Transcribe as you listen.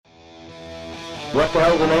What the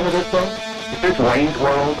hell's the name of this song? Is this Wayne's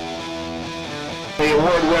World? The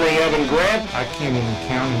award-winning Evan Grant. I can't even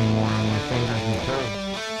count anymore on my fingers and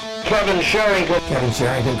toes. Kevin Sherrington. Kevin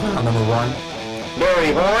Sherrington, ground number one.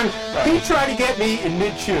 Barry Horn. He tried to get me in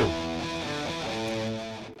mid-chew.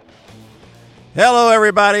 Hello,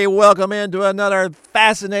 everybody. Welcome into another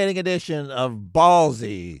fascinating edition of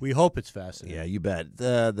Ballzy. We hope it's fascinating. Yeah, you bet.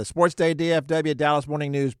 The Sports Day DFW Dallas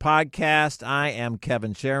Morning News podcast. I am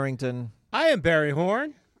Kevin Sherrington. I am Barry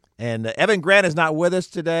Horn. And Evan Grant is not with us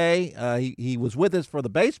today. He was with us for the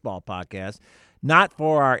baseball podcast, not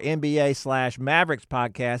for our NBA/Mavericks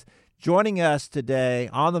podcast. Joining us today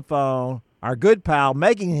on the phone, our good pal,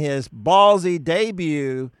 making his Ballzy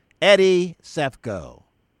debut, Eddie Sefko.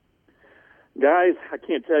 Guys, I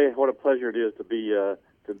can't tell you what a pleasure it is to be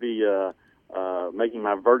making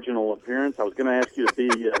my virginal appearance. I was going to ask you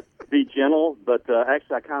to be gentle, but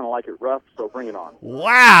actually I kind of like it rough, so bring it on.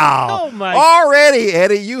 Wow! Oh my! Already,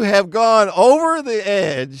 Eddie, you have gone over the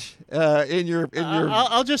edge in your.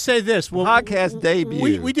 I'll just say this: podcast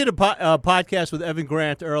debut. We did a podcast with Evan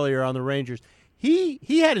Grant earlier on the Rangers.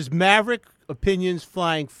 He had his Maverick opinions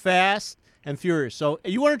flying fast and furious. So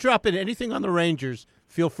you want to drop in anything on the Rangers?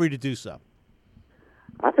 Feel free to do so.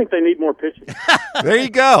 I think they need more pitching. There you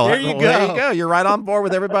go. There you go. There you go. You're right on board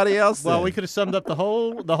with everybody else. Well, then. we could have summed up the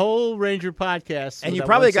whole Ranger podcast. And you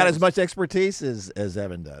probably got as much expertise as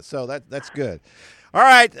Evan does. So that's good. All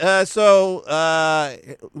right. So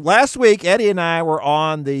last week, Eddie and I were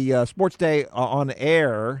on the Sports Day on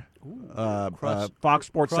air. Fox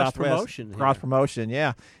Sports Southwest cross promotion,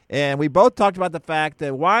 yeah. And we both talked about the fact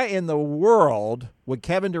that why in the world would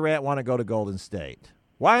Kevin Durant want to go to Golden State?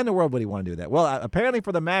 Why in the world would he want to do that? Well, apparently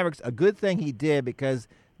for the Mavericks, a good thing he did because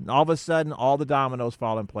all of a sudden all the dominoes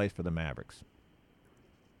fall in place for the Mavericks.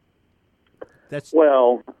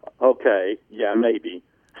 Well, okay, yeah, maybe.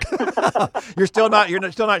 You're still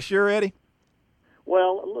not sure, Eddie?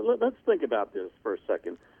 Well, let's think about this for a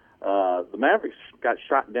second. The Mavericks got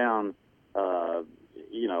shot down,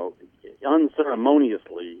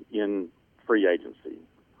 unceremoniously in free agency.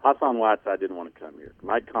 Hassan Whiteside didn't want to come here.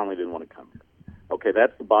 Mike Conley didn't want to come here. Okay,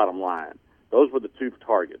 that's the bottom line. Those were the two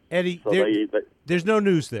targets. Eddie, so there's no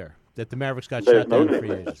news there that the Mavericks got shot down in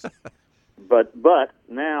free agency. But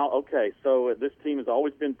now, okay, so this team has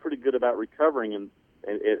always been pretty good about recovering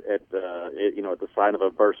at the side of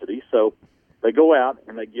adversity. So they go out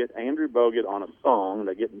and they get Andrew Bogut on a song.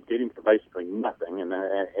 They get him for basically nothing, and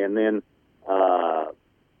then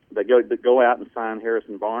they go out and sign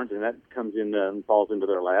Harrison Barnes, and that comes in and falls into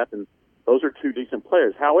their lap. And those are two decent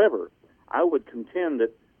players. However, I would contend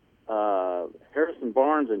that Harrison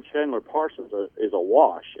Barnes and Chandler Parsons is a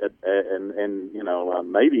wash, and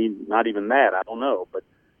maybe not even that. I don't know, but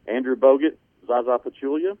Andrew Bogut, Zaza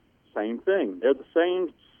Pachulia, same thing. They're the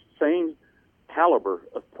same caliber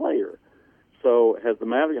of player. So have the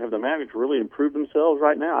Mavericks really improved themselves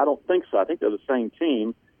right now? I don't think so. I think they're the same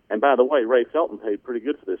team. And by the way, Ray Felton paid pretty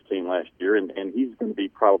good for this team last year, and he's going to be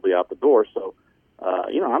probably out the door. So,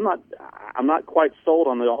 I'm not quite sold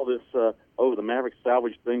on all this. The Mavericks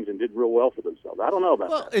salvaged things and did real well for themselves. I don't know about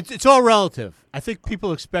that. Well, it's all relative. I think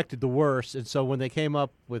people expected the worst, and so when they came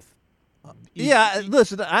up with,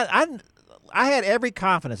 listen, I had every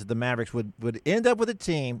confidence that the Mavericks would end up with a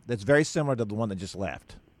team that's very similar to the one that just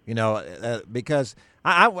left. Because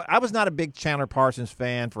I was not a big Chandler Parsons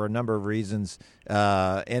fan for a number of reasons,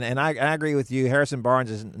 and I agree with you. Harrison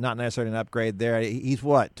Barnes is not necessarily an upgrade there. He's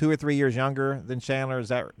what, 2 or 3 years younger than Chandler?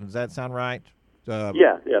 Does that sound right?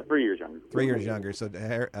 Yeah, 3 years younger. 3 years younger. So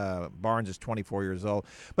Barnes is 24 years old.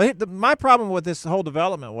 But my problem with this whole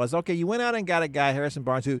development was, okay, you went out and got a guy, Harrison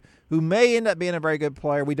Barnes, who may end up being a very good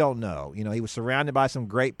player. We don't know. He was surrounded by some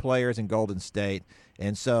great players in Golden State.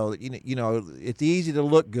 And so, it's easy to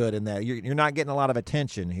look good in that. You're not getting a lot of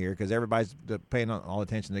attention here because everybody's paying all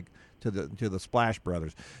attention to the Splash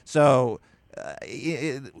Brothers. So,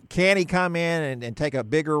 can he come in and take a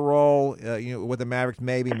bigger role with the Mavericks?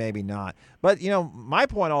 Maybe, maybe not. But, my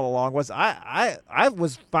point all along was I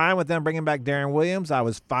was fine with them bringing back Darren Williams. I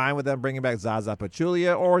was fine with them bringing back Zaza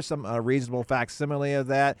Pachulia or some reasonable facsimile of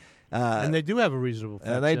that. And they do have a reasonable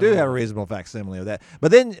facsimile. And they do have a reasonable facsimile of that.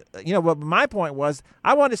 But then, but my point was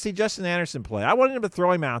I wanted to see Justin Anderson play. I wanted him to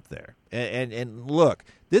throw him out there. And look,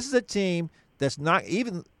 this is a team that's not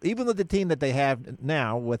even with the team that they have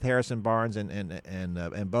now with Harrison Barnes and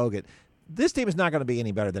Bogut. This team is not going to be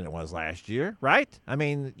any better than it was last year, right? I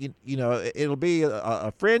mean, it'll be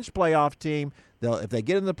a fringe playoff team. If they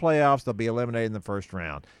get in the playoffs, they'll be eliminated in the first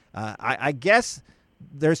round. I guess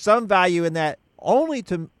there's some value in that.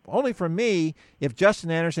 Only for me if Justin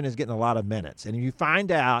Anderson is getting a lot of minutes, and if you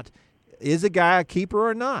find out is the guy a keeper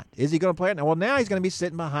or not? Is he going to play it? Well, now he's going to be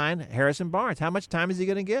sitting behind Harrison Barnes. How much time is he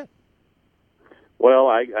going to get? Well,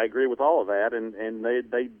 I agree with all of that, and they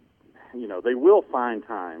they will find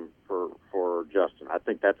time for Justin. I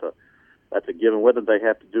think that's a given. Whether they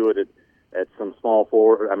have to do it at some small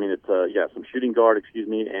forward, I mean, it's some shooting guard,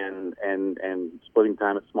 and splitting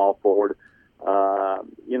time at small forward. I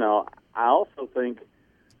also think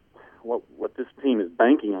what this team is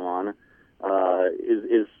banking on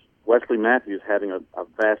is Wesley Matthews having a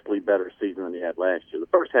vastly better season than he had last year. The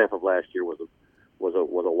first half of last year was a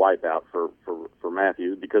wipeout for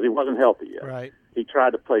Matthews because he wasn't healthy yet. Right. He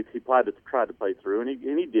tried to play. He tried to play through, and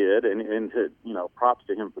he did, and props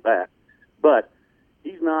to him for that. But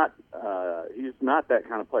he's not that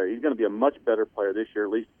kind of player. He's going to be a much better player this year.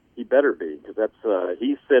 At least he better be, because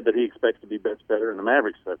he said that he expects to be much better, and the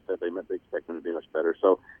Mavericks said they expect him to be much better.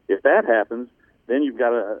 So if that happens, then you've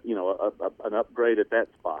got an upgrade at that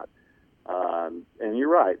spot. And you're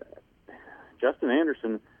right, Justin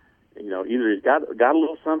Anderson. Either he's got a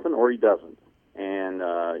little something or he doesn't. And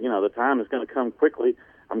the time is going to come quickly.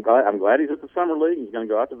 I'm glad he's at the summer league. He's going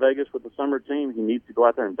to go out to Vegas with the summer team. He needs to go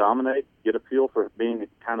out there and dominate, get a feel for being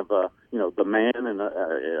kind of the man on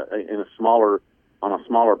a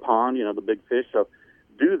smaller pond, the big fish. So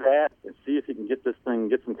do that and see if he can get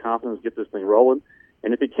some confidence, get this thing rolling.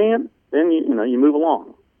 And if he can, then you move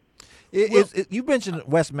along. You mentioned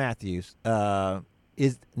Wes Matthews.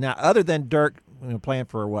 Is now, other than Dirk playing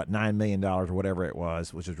for $9 million or whatever it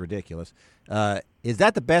was, which is ridiculous, is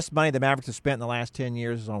that the best money the Mavericks have spent in the last 10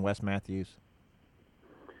 years is on Wes Matthews?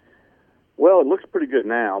 Well, it looks pretty good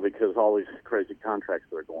now because all these crazy contracts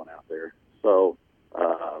that are going out there. So,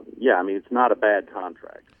 it's not a bad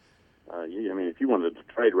contract. If you wanted to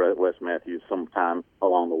trade Wes Matthews sometime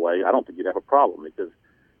along the way, I don't think you'd have a problem because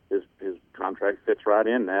his contract fits right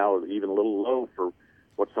in now, even a little low for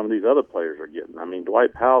what some of these other players are getting. I mean,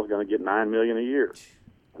 Dwight Powell's going to get $9 million a year.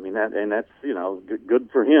 I mean that's good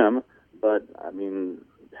for him, but I mean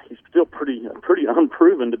he's still pretty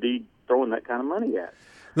unproven to be throwing that kind of money at.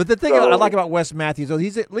 But the thing I like about Wes Matthews, though,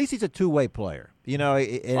 he's a two-way player.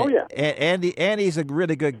 And he's a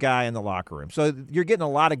really good guy in the locker room. So you're getting a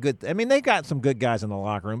lot of good. I mean, they got some good guys in the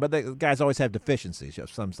locker room, but the guys always have deficiencies of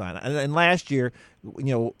some sign. And last year,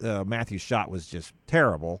 Matthews' shot was just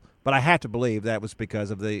terrible. But I have to believe that was because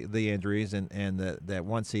of the injuries and that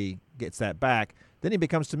once he gets that back, then he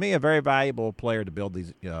becomes to me a very valuable player to build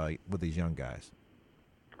these with these young guys.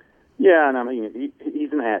 Yeah, and I mean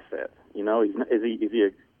he's an asset.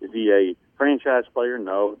 Is he a franchise player?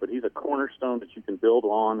 No, but he's a cornerstone that you can build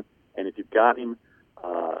on. And if you've got him,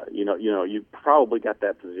 you've probably got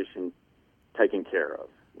that position taken care of.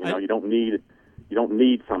 You don't need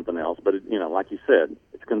something else. But like you said,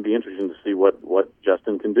 it's going to be interesting to see what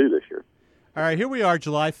Justin can do this year. All right, here we are,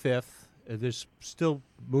 July 5th. There's still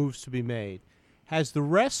moves to be made. Has the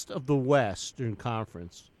rest of the Western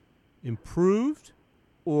Conference improved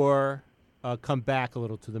or come back a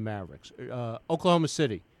little to the Mavericks? Oklahoma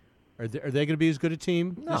City, are they going to be as good a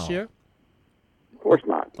team this year? Of course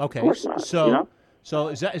not. Okay, of course not. So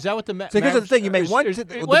is that what the Mavericks? So here's the thing: you made You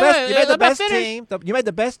made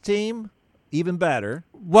the best team even better.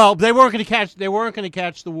 Well, they weren't going to catch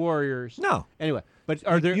the Warriors. No. Anyway, but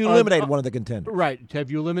you eliminated one of the contenders? Right? Have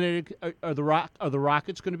you eliminated? Are the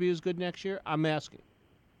Rockets going to be as good next year? I'm asking.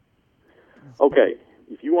 Okay.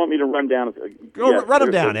 If you want me to run down, run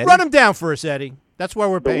them down, Eddie. Run them down for us, Eddie. That's why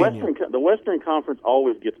we're paying you. The Western Conference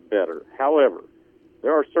always gets better. However,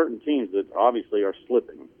 there are certain teams that obviously are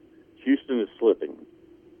slipping. Houston is slipping.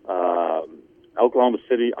 Oklahoma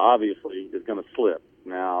City obviously is going to slip.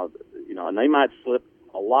 Now, and they might slip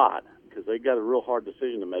a lot because they got a real hard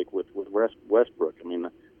decision to make with Westbrook. I mean,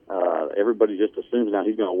 everybody just assumes now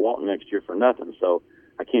he's going to walk next year for nothing. So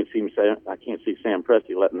I can't see Sam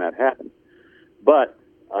Presti letting that happen. But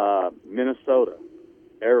Minnesota,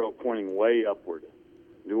 arrow pointing way upward.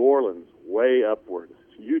 New Orleans, way upward.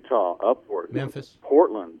 Utah, upward. Memphis.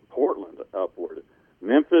 Portland, upward.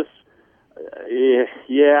 Memphis,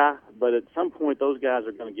 but at some point those guys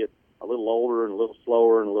are going to get a little older and a little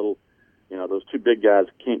slower and a little, those two big guys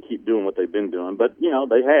can't keep doing what they've been doing. But,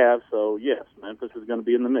 they have, so yes, Memphis is going to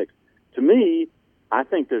be in the mix. To me, I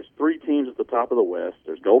think there's three teams at the top of the West.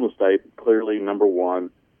 There's Golden State, clearly number one.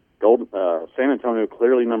 San Antonio,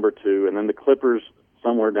 clearly number two. And then the Clippers,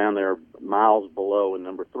 somewhere down there, miles below in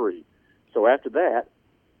number three. So after that,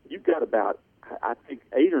 you've got about, I think,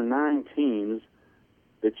 8 or 9 teams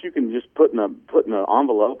that you can just put in an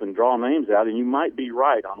envelope and draw names out, and you might be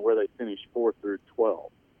right on where they finish 4 through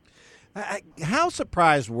 12. How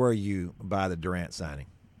surprised were you by the Durant signing?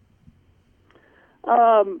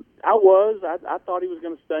 I thought he was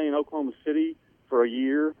going to stay in Oklahoma City for a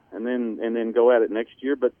year and then go at it next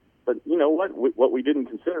year. But you know what we didn't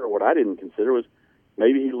consider, or what I didn't consider, was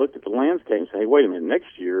maybe he looked at the landscape and said, hey, wait a minute,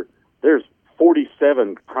 next year there's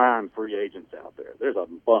 47 prime free agents out there. There's a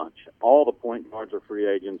bunch. All the point guards are free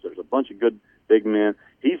agents. There's a bunch of good big men.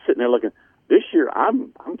 He's sitting there looking, this year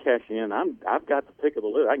I'm cashing in. I've got the pick of the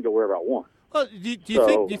list. I can go wherever I want. Well, do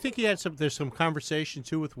you think he had there's some conversation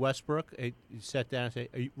too with Westbrook? He sat down and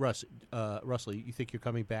said, Russell, you think you're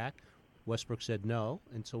coming back? Westbrook said no,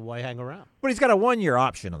 and so why hang around? But he's got a 1-year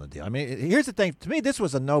option on the deal. I mean, here's the thing. To me, this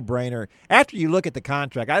was a no-brainer. After you look at the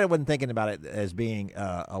contract, I wasn't thinking about it as being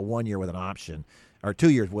a 1 year with an option, or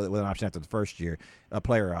 2 years with an option after the first year, a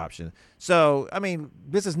player option. So, I mean,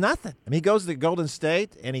 this is nothing. I mean, he goes to Golden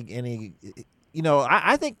State, and he you know,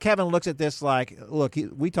 I think Kevin looks at this like, look,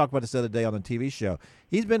 we talked about this the other day on the TV show.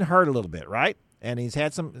 He's been hurt a little bit, right? And he's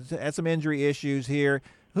had some injury issues here.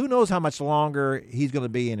 Who knows how much longer he's going to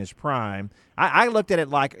be in his prime? I looked at it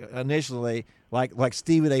like initially like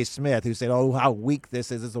Stephen A. Smith, who said, "Oh, how weak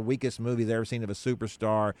this is! It's the weakest movie he's ever seen of a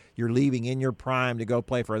superstar. You're leaving in your prime to go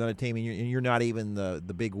play for another team, and you're not even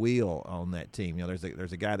the big wheel on that team. You know,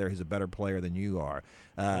 there's a guy there who's a better player than you are."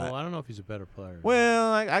 Well, I don't know if he's a better player.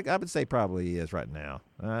 Well, I would say probably he is right now.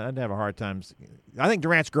 I'd have a hard time. I think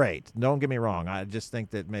Durant's great. Don't get me wrong. I just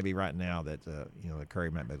think that maybe right now that that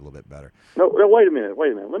Curry might be a little bit better. No, wait a minute.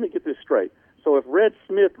 Let me get this straight. So if Red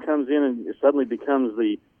Smith comes in and suddenly becomes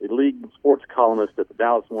the league sports columnist at the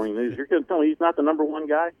Dallas Morning News, you're going to tell me he's not the number one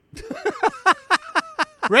guy?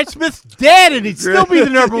 Red Smith's dead, and he'd still be the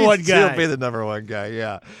number one guy. Still be the number one guy,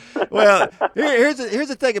 yeah. Well, here's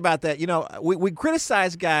the thing about that. You know, we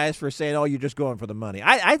criticize guys for saying, "Oh, you're just going for the money."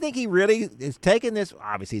 I think he really is taking this.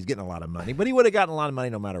 Obviously, he's getting a lot of money, but he would have gotten a lot of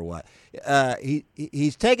money no matter what.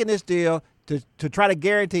 He's taking this deal to try to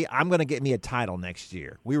guarantee I'm going to get me a title next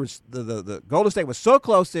year. We were the Golden State was so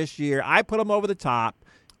close this year. I put them over the top.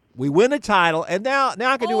 We win the title, and now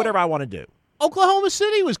I can do whatever I want to do. Oklahoma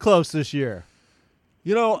City was close this year.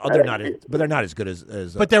 You know, they're not as good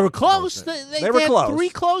as. But they were close. They were had close. 3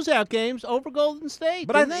 closeout games over Golden State.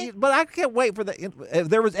 But I can't wait for if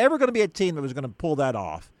there was ever going to be a team that was going to pull that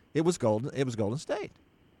off, it was Golden State.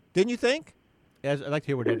 Didn't you think? I'd like to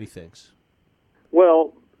hear what Eddie thinks.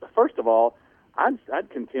 Well, first of all, I'd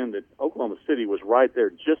contend that Oklahoma City was right there,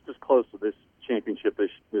 just as close to this championship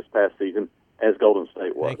this past season as Golden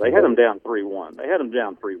State was. They had them down 3-1.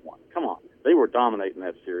 Come on, they were dominating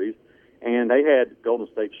that series. And they had Golden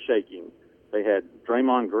State shaking. They had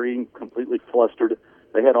Draymond Green completely flustered.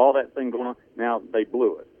 They had all that thing going on. Now, they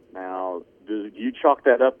blew it. Now, do you chalk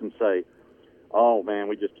that up and say, oh, man,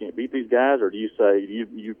 we just can't beat these guys? Or do you say,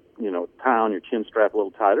 you tie on your chin strap a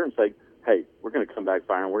little tighter and say, hey, we're going to come back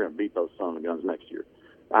firing. We're going to beat those son of guns next year?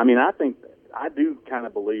 I mean, I do kind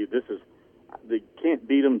of believe this is the can't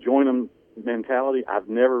beat them, join them mentality. I've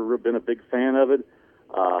never been a big fan of it.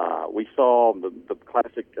 We saw the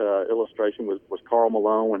classic illustration was Karl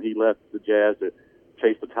Malone when he left the Jazz to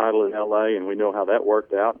chase the title in L.A., and we know how that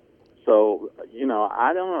worked out. So,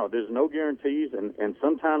 I don't know. There's no guarantees, and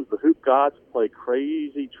sometimes the hoop gods play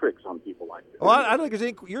crazy tricks on people like this. Well, I don't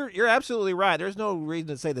think you're absolutely right. There's no reason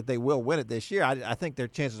to say that they will win it this year. I think their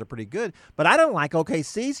chances are pretty good, but I don't like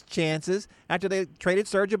OKC's chances after they traded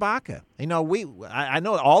Serge Ibaka. I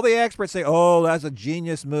know all the experts say, "Oh, that's a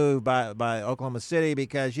genius move by Oklahoma City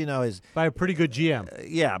because by a pretty good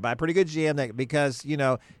GM." By a pretty good GM because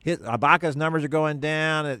Ibaka's numbers are going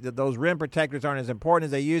down. Those rim protectors aren't as important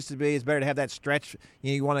as they used to be. It's better to have that stretch.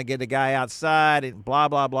 You want to get the guy outside and blah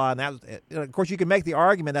blah blah. And that was, of course, you can make the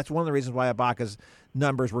argument that's one of the reasons why Ibaka's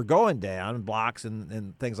numbers were going down, blocks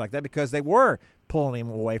and things like that, because they were pulling him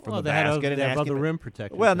away from the basket. They have other rim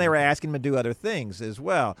protectors. Well, and they were asking him to do other things as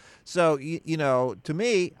well. So, to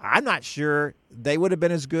me, I'm not sure they would have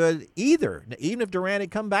been as good either. Even if Durant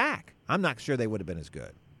had come back, I'm not sure they would have been as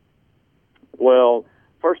good. Well,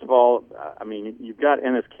 first of all, I mean, you've got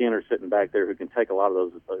Enes Kanter sitting back there who can take a lot of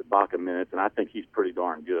those Ibaka minutes, and I think he's pretty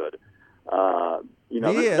darn good.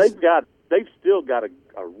 They've still got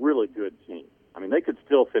a really good team. I mean, they could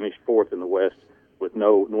still finish 4th in the West with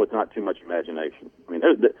not too much imagination. I mean,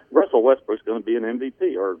 Russell Westbrook's going to be an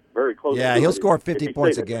MVP or very close. Yeah, he'll score 50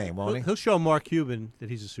 points a game, won't he? He'll show Mark Cuban that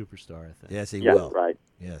he's a superstar, I think. Yes, he will. Right.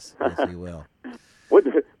 Yes, he will.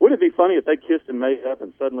 Wouldn't it be funny if they kissed and made up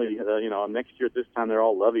and suddenly, next year at this time they're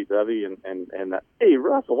all lovey-dovey and hey,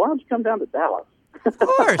 Russell, why don't you come down to Dallas? Of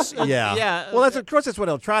course, yeah. Well, that's what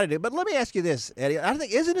he'll try to do. But let me ask you this, Eddie. I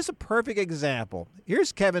think isn't this a perfect example?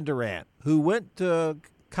 Here's Kevin Durant, who went to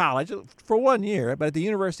college for 1 year, but at the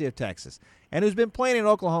University of Texas, and who's been playing in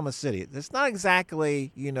Oklahoma City. It's not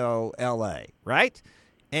exactly, L.A., right?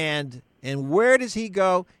 And where does he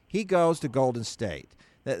go? He goes to Golden State.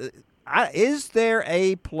 Is there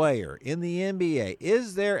a player in the NBA?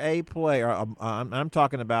 Is there a player? I'm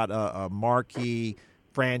talking about a marquee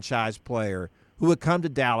franchise player who would come to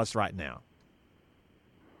Dallas right now.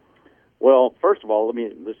 Well, first of all, let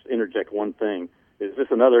me just interject one thing. Is this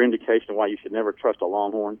another indication of why you should never trust a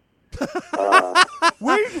Longhorn? Said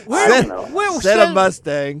a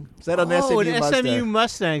Mustang. Said an SMU an Mustang. SMU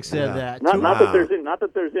Mustang said that. Not Wow.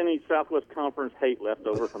 that there's any Southwest Conference hate left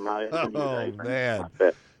over from my SMU days. Man.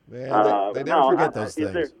 But, Man, they never forget those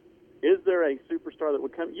things. Is there a superstar that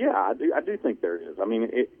would come? Yeah, I do think there is. I mean,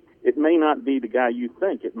 it may not be the guy you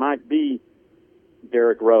think. It might be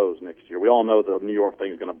Derrick Rose next year. We all know the New York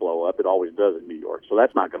thing is going to blow up. It always does in New York. So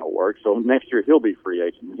that's not going to work. So next year he'll be free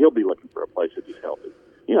agent. And he'll be looking for a place if he's healthy.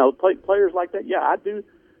 Players like that. Yeah, I do.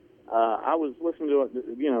 I was listening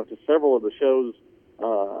to several of the shows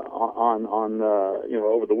on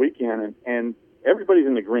over the weekend, and everybody's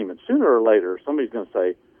in agreement. Sooner or later, somebody's going to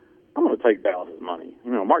say, I'm going to take Dallas's money.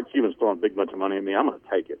 Mark Cuban's throwing a big bunch of money at me. I'm going to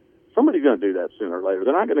take it. Somebody's going to do that sooner or later.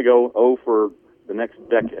 They're not going to go for the next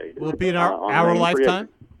decade. Will it be in our lifetime?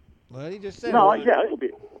 Well, he just said. No, yeah, it'll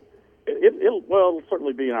be. It'll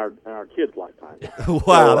certainly be in our kids' lifetime.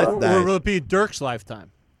 Wow, that's nice. Or will it be Dirk's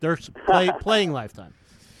lifetime? Dirk's playing lifetime.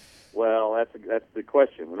 Well, that's the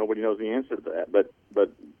question. Nobody knows the answer to that.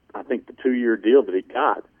 But I think the 2-year deal that he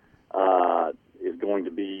got is going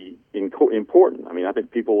to be important. I mean, I think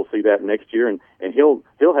people will see that next year, and he'll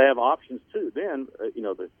have options too. Then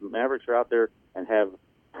the Mavericks are out there and have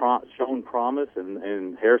shown promise,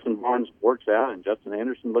 and Harrison Barnes works out, and Justin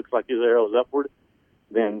Anderson looks like his arrow is upward.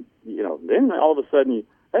 Then all of a sudden,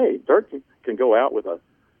 Dirk can go out with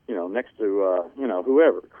next to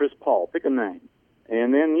whoever, Chris Paul, pick a name,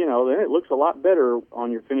 and then then it looks a lot better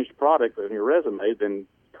on your finished product and your resume than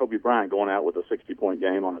Kobe Bryant going out with a 60-point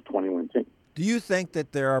game on a 20-win team. Do you think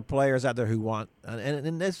that there are players out there who want,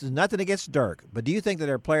 and this is nothing against Dirk, but do you think that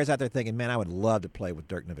there are players out there thinking, man, I would love to play with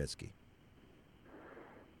Dirk Nowitzki?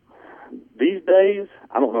 These days,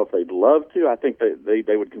 I don't know if they'd love to. I think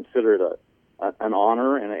they would consider it an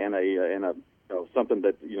honor and a something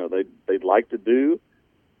that they'd like to do,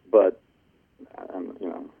 but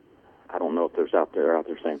I don't know if there's out there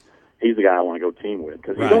saying he's the guy I want to go team with,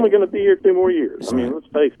 because he's only going to be here 2 more years. I mean, let's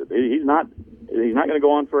face it, he's not going to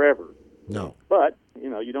go on forever. No. But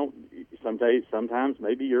you don't. Sometimes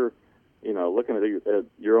maybe you're looking at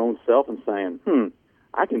your own self and saying,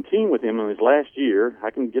 I can team with him in his last year.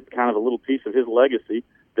 I can get kind of a little piece of his legacy.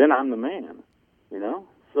 Then I'm the man.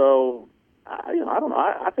 So I don't know.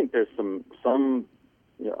 I think there's some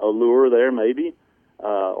allure there, maybe,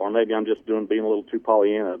 or maybe I'm just being a little too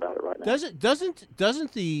Pollyanna about it right now.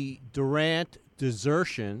 Doesn't the Durant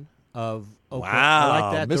desertion of Oklahoma, wow, I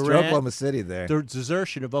like that, Mr. Durant, Oklahoma City there. The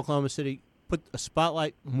desertion of Oklahoma City put a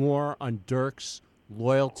spotlight more on Dirk's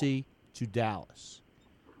loyalty to Dallas?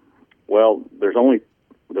 Well, there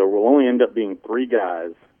will only end up being 3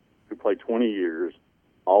 guys who play 20 years,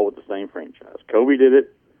 all with the same franchise. Kobe did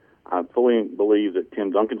it. I fully believe that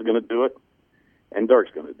Tim Duncan's going to do it, and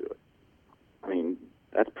Dirk's going to do it. I mean,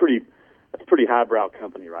 that's pretty highbrow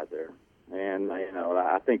company right there. And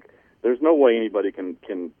I think there's no way anybody can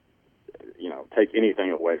take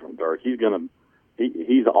anything away from Dirk.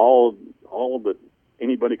 He's all that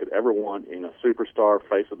anybody could ever want in a superstar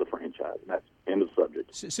face of the franchise. And that's end of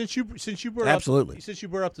subject. Since you brought Absolutely. Since you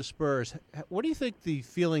brought up the Spurs, what do you think the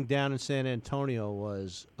feeling down in San Antonio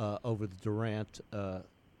was over the Durant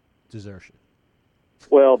desertion?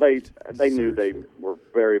 Well, they knew they were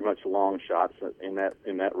very much long shots in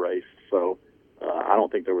that race. So I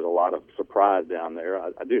don't think there was a lot of surprise down there.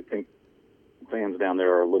 I do think fans down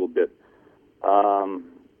there are a little bit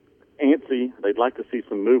antsy. They'd like to see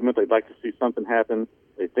some movement. They'd like to see something happen.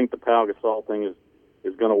 They think the Pau Gasol thing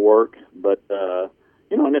is going to work, but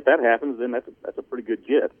and if that happens, then that's a pretty good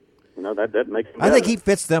get. That makes him better. I think he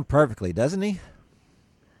fits them perfectly, doesn't he?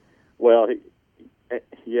 Well,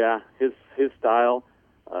 his style.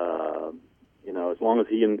 As long as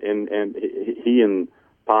he and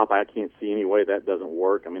Pop, I can't see any way that doesn't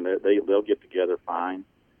work. I mean, they'll get together fine.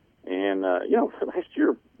 And last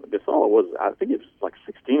year Gasol was, I think it was like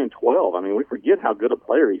 16 and 12. I mean, we forget how good a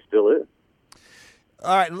player he still is.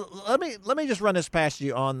 All right, let me just run this past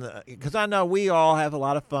you because I know we all have a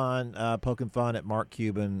lot of fun poking fun at Mark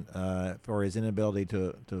Cuban for his inability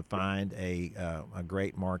to find a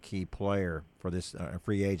great marquee player for this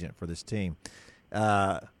free agent for this team.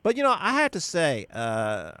 But I have to say,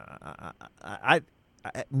 I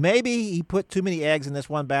maybe he put too many eggs in this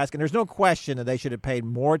one basket. There's no question that they should have paid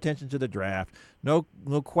more attention to the draft. No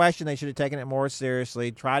question they should have taken it more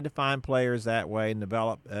seriously, tried to find players that way and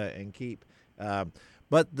develop and keep.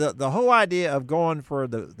 But the whole idea of going for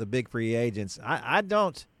the big free agents, I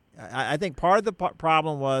think part of the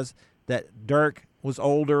problem was that Dirk was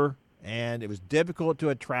older and it was difficult to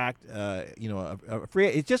attract, a free.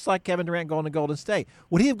 It's just like Kevin Durant going to Golden State.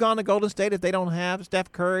 Would he have gone to Golden State if they don't have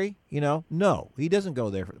Steph Curry? No, he doesn't go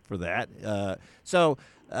there for that. So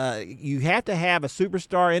you have to have a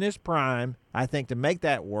superstar in his prime, I think, to make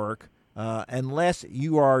that work. Unless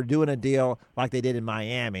you are doing a deal like they did in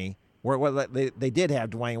Miami, where they did have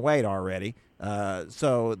Dwayne Wade already.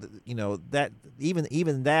 So that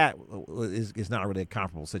even that is not really a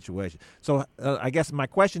comparable situation. So I guess my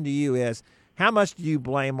question to you is, how much do you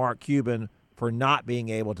blame Mark Cuban for not being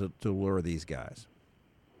able to lure these guys?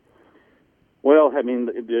 Well, I mean,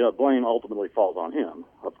 the blame ultimately falls on him,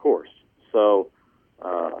 of course. So,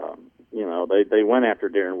 they went after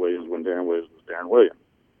Darren Williams when Darren Williams was Darren Williams.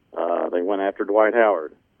 They went after Dwight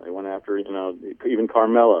Howard. They went after, even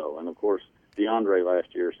Carmelo, and of course DeAndre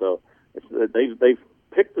last year. So they've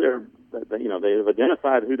picked they've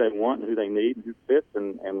identified who they want and who they need and who fits,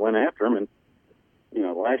 and went after them. And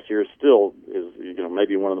last year still is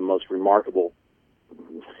maybe one of the most remarkable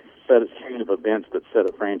chain of events that set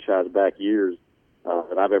a franchise back years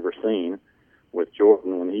that I've ever seen, with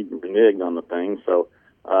Jordan when he reneged on the thing. So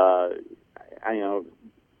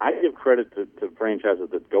I give credit to franchises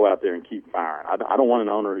that go out there and keep firing. I don't want an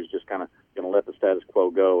owner who's just kind of going to let the status quo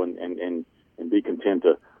go and be content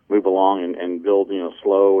to move along and build,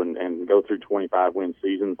 slow and go through 25-win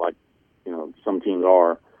seasons like, some teams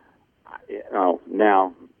are.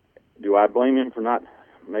 Now, do I blame him for not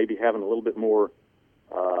maybe having a little bit more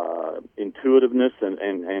intuitiveness and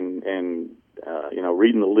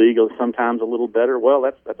reading the league sometimes a little better? Well,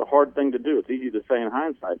 that's a hard thing to do. It's easy to say in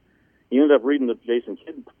hindsight. He ended up reading the Jason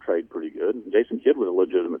Kidd trade pretty good. Jason Kidd was a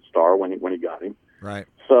legitimate star when he got him. Right.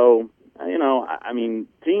 So,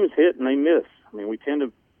 teams hit and they miss. We tend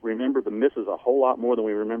to remember the misses a whole lot more than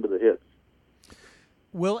we remember the hits.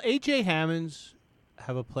 Will A.J. Hammonds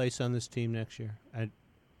have a place on this team next year? Do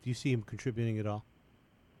you see him contributing at all?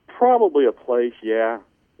 Probably a place, yeah.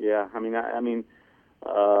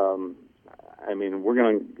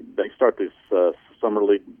 They start this summer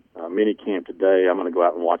league mini camp today. I'm going to go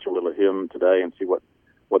out and watch a little of him today and see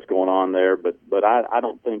what's going on there. But I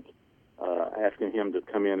don't think asking him to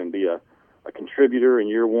come in and be a contributor in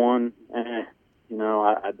year one,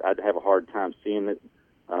 I'd have a hard time seeing it.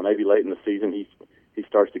 Maybe late in the season he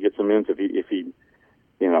starts to get some ins if he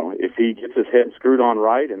gets his head screwed on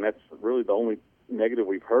right, and that's really the only negative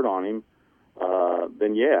we've heard on him.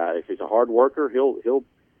 Then yeah, if he's a hard worker, he'll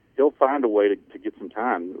find a way to get some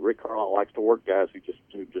time. Rick Carlisle likes to work guys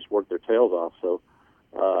who just work their tails off. So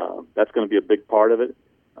that's going to be a big part of it.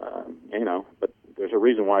 But there's a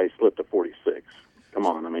reason why he slipped to 46. Come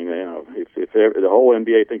on, if the whole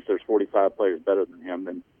NBA thinks there's 45 players better than him,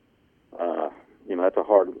 then that's a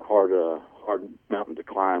hard mountain to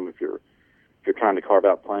climb if you're trying to carve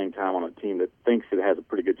out playing time on a team that thinks it has a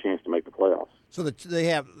pretty good chance to make the playoffs. So they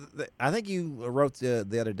have. I think you wrote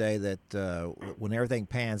the other day that when everything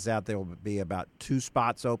pans out, there will be about 2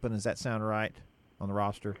 spots open. Does that sound right on the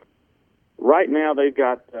roster? Right now, they've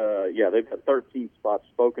got 13 spots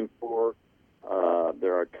spoken for.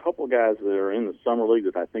 There are a couple guys that are in the summer league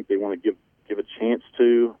that I think they want to give a chance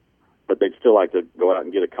to, but they'd still like to go out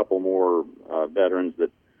and get a couple more veterans that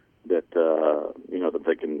they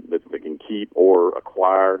can keep or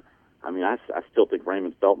acquire. I still think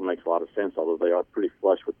Raymond Felton makes a lot of sense, although they are pretty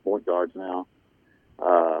flush with point guards now.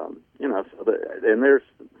 And there's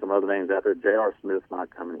some other names out there. J.R. Smith's not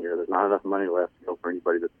coming here. There's not enough money left to go for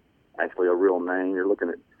anybody that's actually a real name. You're looking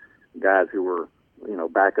at guys who were,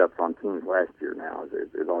 backups on teams last year now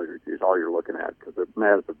is all you're looking at, because the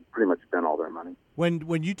Mavs have pretty much spent all their money.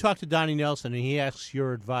 When you talk to Donnie Nelson and he asks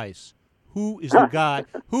your advice, who is the guy?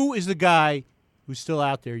 Who is the guy who's still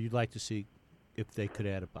out there you'd like to see if they could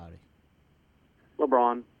add a body?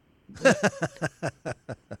 LeBron.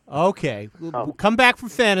 Okay, come back from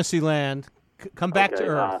Fantasyland. Come back to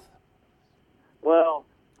Earth.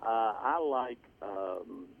 I like.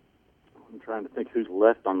 I'm trying to think who's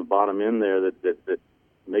left on the bottom end there that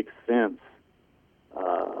makes sense.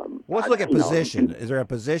 Let's look at position. Is there a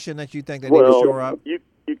position that you think they need to shore up? You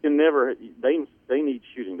can never. They need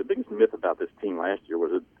shooting. The biggest myth about this team last year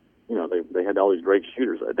was that they had all these great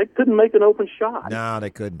shooters. They couldn't make an open shot. No, they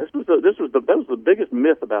couldn't. That was the biggest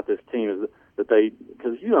myth about this team is that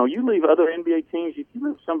because you leave other NBA teams, if you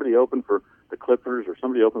leave somebody open for the Clippers or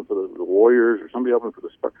somebody open for the Warriors or somebody open for the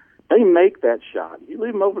Spurs, they make that shot. You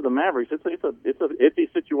leave them over to the Mavericks, it's a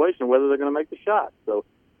iffy situation whether they're going to make the shot. So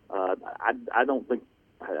I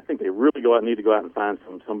think they really need to go out and find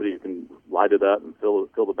somebody who can light it up and fill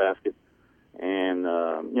the basket, and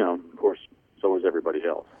of course, so is everybody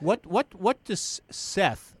else. What does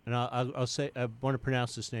Seth, and I'll say, I want to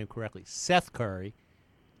pronounce this name correctly, Seth Curry,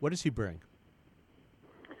 what does he bring?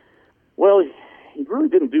 Well, he really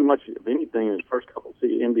didn't do much of anything in his first couple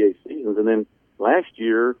NBA seasons, and then last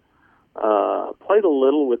year played a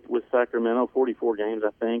little with Sacramento, 44 games,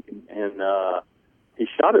 I think, and he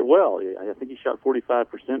shot it well. I think he shot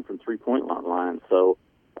 45% from three-point line, so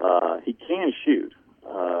he can shoot.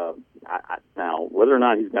 Now, whether or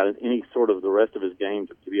not he's got any sort of the rest of his game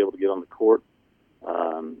to be able to get on the court,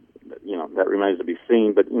 that remains to be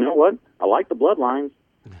seen. But you know what? I like the bloodlines.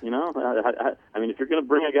 I mean, if you're going to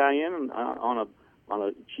bring a guy in on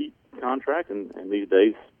a cheap contract, and these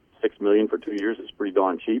days $6 million for 2 years is pretty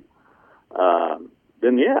darn cheap,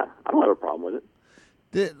 then yeah, I don't have a problem with it.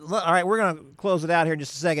 All right, we're going to close it out here in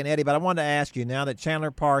just a second, Eddie, but I wanted to ask you, now that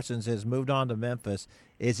Chandler Parsons has moved on to Memphis,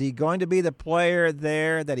 is he going to be the player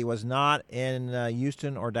there that he was not in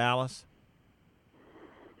Houston or Dallas?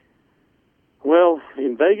 Well,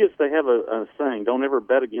 in Vegas, they have a saying, don't ever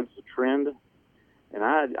bet against the trend, and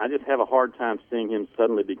I just have a hard time seeing him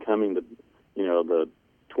suddenly becoming the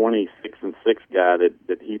 26-6 guy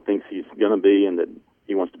that he thinks he's going to be and that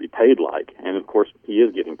he wants to be paid like, and of course, he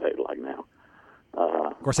is getting paid like now.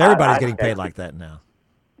 Of course, everybody's getting paid like that now.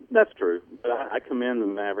 That's true. But I commend the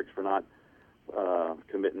Mavericks for not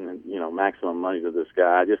committing, maximum money to this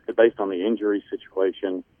guy, just based on the injury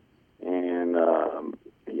situation. And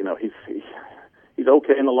he's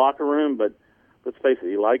okay in the locker room, but let's face it,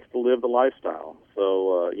 he likes to live the lifestyle.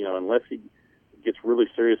 So unless he gets really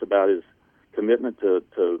serious about his commitment to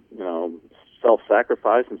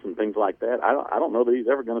self-sacrifice and some things like that, I don't know that he's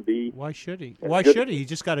ever going to be. Why should he? Why should he? He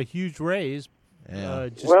just got a huge raise. Yeah.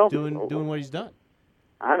 Doing what he's done.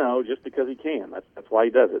 I know, just because he can. That's why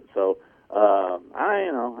he does it. So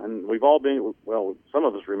and we've all been. Well, some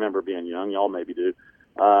of us remember being young. Y'all maybe do.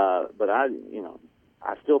 But I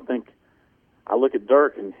still think I look at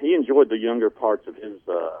Dirk, and he enjoyed the younger parts of his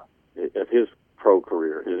pro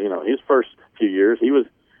career. His first few years,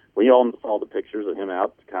 we all saw the pictures of him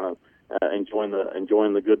out, kind of enjoying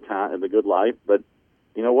the good time and the good life. But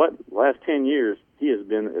you know what? The last 10 years, he has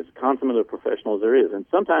been as consummate a professional as there is. And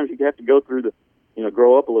sometimes you have to go through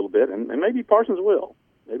grow up a little bit, and maybe Parsons will.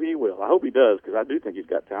 Maybe he will. I hope he does, because I do think he's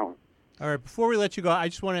got talent. All right, before we let you go, I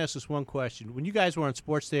just want to ask this one question. When you guys were on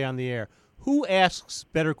Sports Day on the air, who asks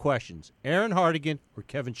better questions, Aaron Hardigan or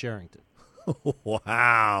Kevin Sherrington?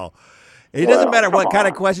 Wow. It doesn't matter what kind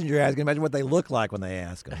of questions you're asking. Imagine what they look like when they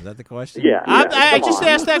ask them. Is that the question? Yeah. I just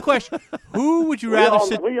asked that question. Who would you rather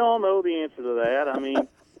sit? We all know the answer to that. I mean,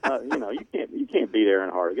 you can't beat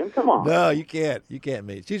Aaron Hardigan. Come on. No, you can't. You can't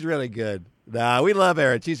beat. She's really good. Nah, we love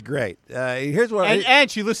Erin. She's great. Here's what. And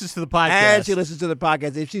she listens to the podcast. And she listens to the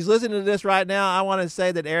podcast. If she's listening to this right now, I want to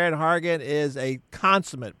say that Aaron Hardigan is a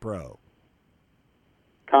consummate pro.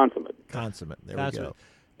 Consummate. There we go.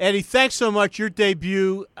 Eddie, thanks so much. Your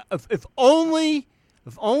debut. If only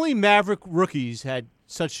Maverick rookies had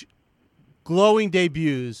such glowing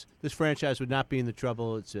debuts, this franchise would not be in the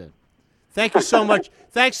trouble it's in. Thank you so much.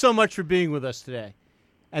 Thanks so much for being with us today.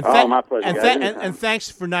 And my pleasure. And thanks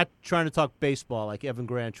for not trying to talk baseball like Evan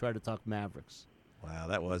Grant tried to talk Mavericks. Wow,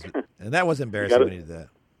 that was embarrassing when he did that.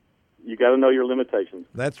 You got to know your limitations.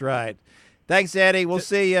 That's right. Thanks, Eddie. We'll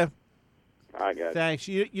see you. I got it. Thanks.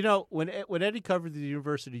 When Eddie covered the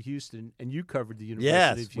University of Houston and you covered the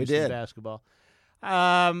University of Houston basketball,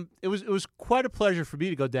 it was quite a pleasure for me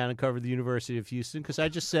to go down and cover the University of Houston, because I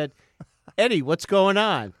just said, Eddie, what's going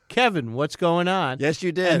on? Kevin, what's going on? Yes,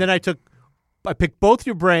 you did. And then I picked both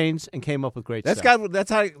your brains and came up with great stuff.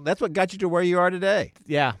 That's what got you to where you are today.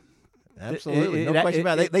 Yeah. Absolutely. No question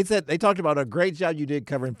about it. They talked about a great job you did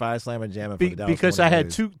covering Five Slam and Jammin' for the Dallas because I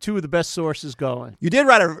had two of the best sources going. You did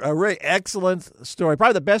write a really excellent story.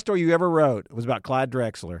 Probably the best story you ever wrote. It was about Clyde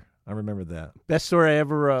Drexler. I remember that. Best story I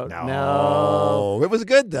ever wrote. No. It was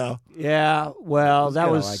good, though. Yeah. Well,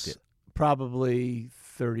 that was I liked it. Probably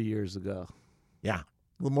 30 years ago. Yeah. A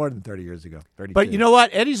little more than 30 years ago. 32. But you know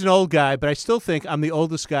what? Eddie's an old guy, but I still think I'm the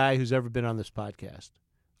oldest guy who's ever been on this podcast.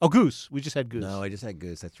 Oh, Goose. We just had Goose. No, I just had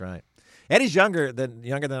Goose. That's right. Eddie's younger than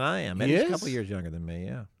I am. Eddie's a couple years younger than me.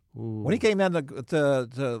 Yeah. Ooh. When he came down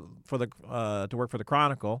to work for the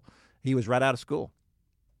Chronicle, he was right out of school.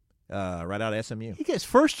 right out of SMU. His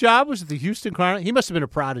first job was at the Houston Chronicle. He must have been a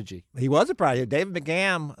prodigy. He was a prodigy. David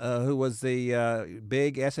McGam, who was the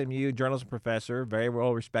big SMU journalism professor, very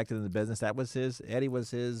well respected in the business. That was Eddie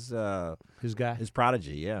was his guy. his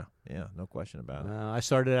prodigy. Yeah, no question about it. I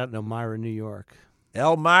started out in Elmira, New York.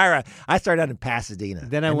 Elmira. I started out in Pasadena.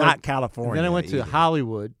 Not California. Then I went to either.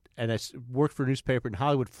 Hollywood. And I worked for a newspaper in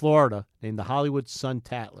Hollywood, Florida, named the Hollywood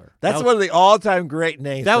Sun-Tatler. That's one of the all-time great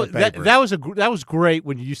names for the paper. That was great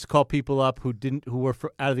when you used to call people up who were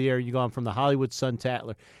out of the area. You go, I'm from the Hollywood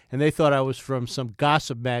Sun-Tatler, and they thought I was from some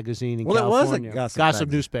gossip magazine in California. It was a gossip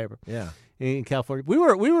newspaper. Yeah. In California, we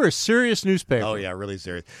were a serious newspaper. Oh yeah, really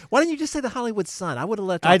serious. Why didn't you just say the Hollywood Sun? I would have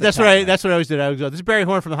left. That's what I always did. I would go, this is Barry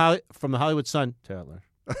Horn from the Hollywood Sun-Tatler,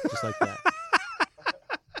 just like that.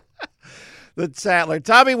 The Tatler.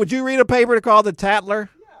 Tommy, would you read a paper to call the Tatler?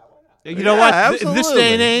 You know what? Absolutely. In this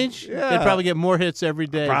day and age, they'd probably get more hits every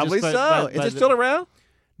day. Probably so. Is it still around?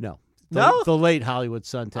 No. No? The late Hollywood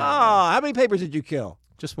Sun-Tatler. Oh, how many papers did you kill?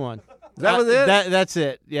 Just one. That was it? That's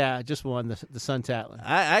it. Yeah, just one, the Sun-Tatler.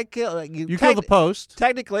 I killed. You killed the Post.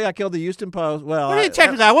 Technically, I killed the Houston Post. Well, what do you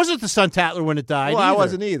technically? I wasn't at the Sun-Tatler when it died. Well, I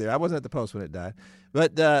wasn't either. I wasn't at the Post when it died.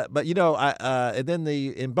 But you know, and then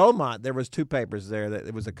in Beaumont there was two papers there that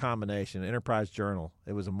it was a combination, Enterprise Journal.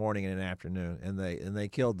 It was a morning and an afternoon, and they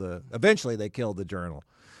killed eventually they killed the Journal.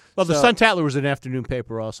 Well, the Sun-Tatler was an afternoon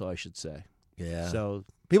paper also, I should say. Yeah. So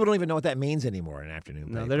people don't even know what that means anymore, an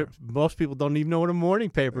afternoon paper. No, most people don't even know what a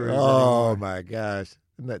morning paper is Oh anymore. My gosh.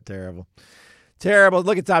 Isn't that terrible? Terrible.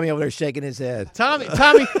 Look at Tommy over there shaking his head. Tommy,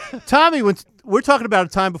 when we're talking about a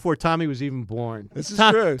time before Tommy was even born. This is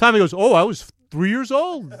true. Tommy goes, "Oh, I was 3 years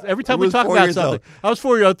old." Every time we talk about something, I was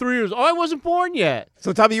 4 years old, 3 years. Oh, I wasn't born yet.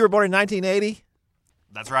 So, Tommy, you were born in 1980?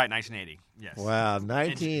 That's right, 1980. Yes. Wow,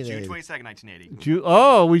 1980. June 22nd,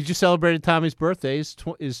 1980. We just celebrated Tommy's birthday. His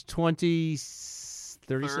 36th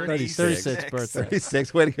birthday.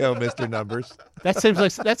 36. Way to go, Mr. Numbers. That seems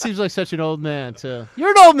like such an old man too. You're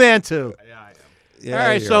an old man too. Yeah, I am. Yeah, all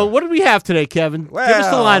right, so what did we have today, Kevin? Give us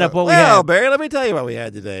the lineup. What we had. Well, Barry, let me tell you what we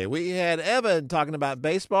had today. We had Evan talking about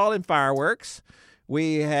baseball and fireworks.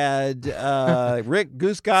 We had Rick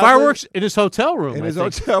Goose Goslin. Fireworks in his hotel room. In his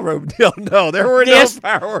hotel room. No, there were no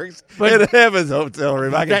fireworks in Evan's hotel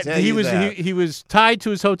room. I can tell you that. He was tied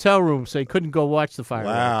to his hotel room, so he couldn't go watch the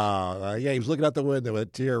fireworks. Wow. Yeah, he was looking out the window with a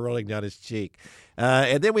tear rolling down his cheek.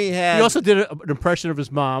 And then we had... He also did an impression of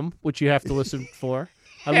his mom, which you have to listen for.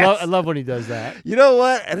 I love when he does that. You know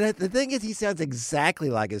what? And the thing is, he sounds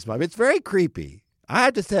exactly like his mom. It's very creepy. I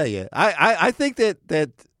have to tell you. I think that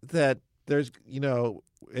there's, you know,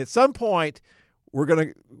 at some point we're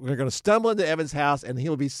gonna stumble into Evan's house and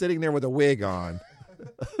he'll be sitting there with a wig on.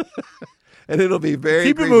 And it'll be very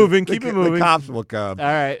Keep it moving. The cops will come. All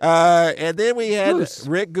right. And then we had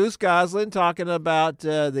Rick Goose Goslin talking about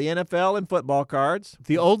the NFL and football cards.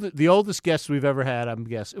 The oldest guest we've ever had, I'm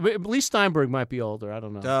guessing. At least Steinberg might be older. I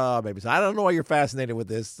don't know. Oh, maybe. So I don't know why you're fascinated with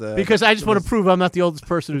this. Because I just want to prove I'm not the oldest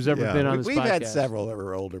person who's ever been on this podcast. We've had several that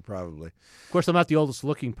were older, probably. Of course, I'm not the oldest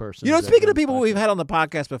looking person. You know, speaking of people we've had on the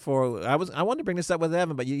podcast before, I wanted to bring this up with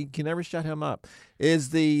Evan, but you can never shut him up.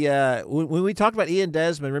 Is when we talked about Ian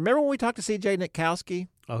Desmond, remember when we talked to C.J. Nitkowski?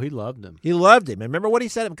 Oh, he loved him. He loved him. And remember what he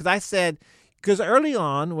said? Because early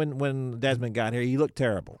on when Desmond got here, he looked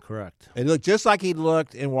terrible. Correct. It looked just like he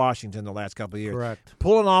looked in Washington the last couple of years. Correct.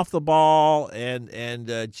 Pulling off the ball and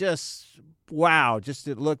just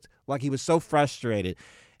it looked like he was so frustrated.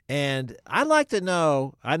 And I'd like to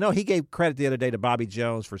know, I know he gave credit the other day to Bobby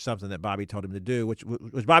Jones for something that Bobby told him to do, which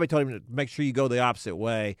Bobby told him to make sure you go the opposite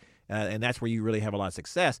way, and that's where you really have a lot of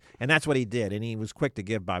success. And that's what he did, and he was quick to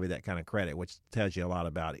give Bobby that kind of credit, which tells you a lot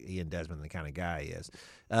about Ian Desmond, the kind of guy he is.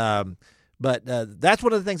 But that's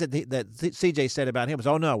one of the things that CJ said about him was,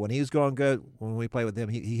 oh, no, when he was going good, when we played with him,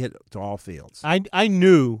 he hit to all fields. I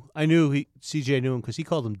knew CJ knew him because he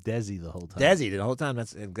called him Desi the whole time. Desi the whole time.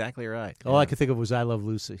 That's exactly right. All I could think of was I Love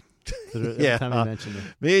Lucy. Yeah. Time he mentioned it.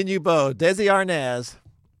 Me and you both. Desi Arnaz.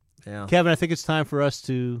 Yeah. Kevin, I think it's time for us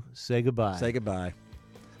to say goodbye. Say goodbye.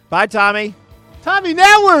 Bye, Tommy. Tommy,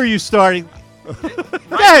 now where are you starting?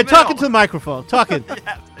 Go ahead, talking to the microphone. Talking.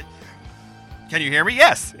 Yeah. Can you hear me?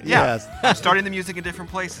 Yes. Yeah. Yes. I'm starting the music in different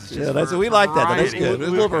places. Yeah, we like that. That's variety. good. There's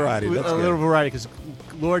a little variety. That's A good. little variety because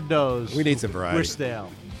Lord knows We need some variety. we're stale.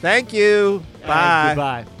 Thank you. Bye.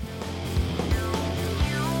 Goodbye.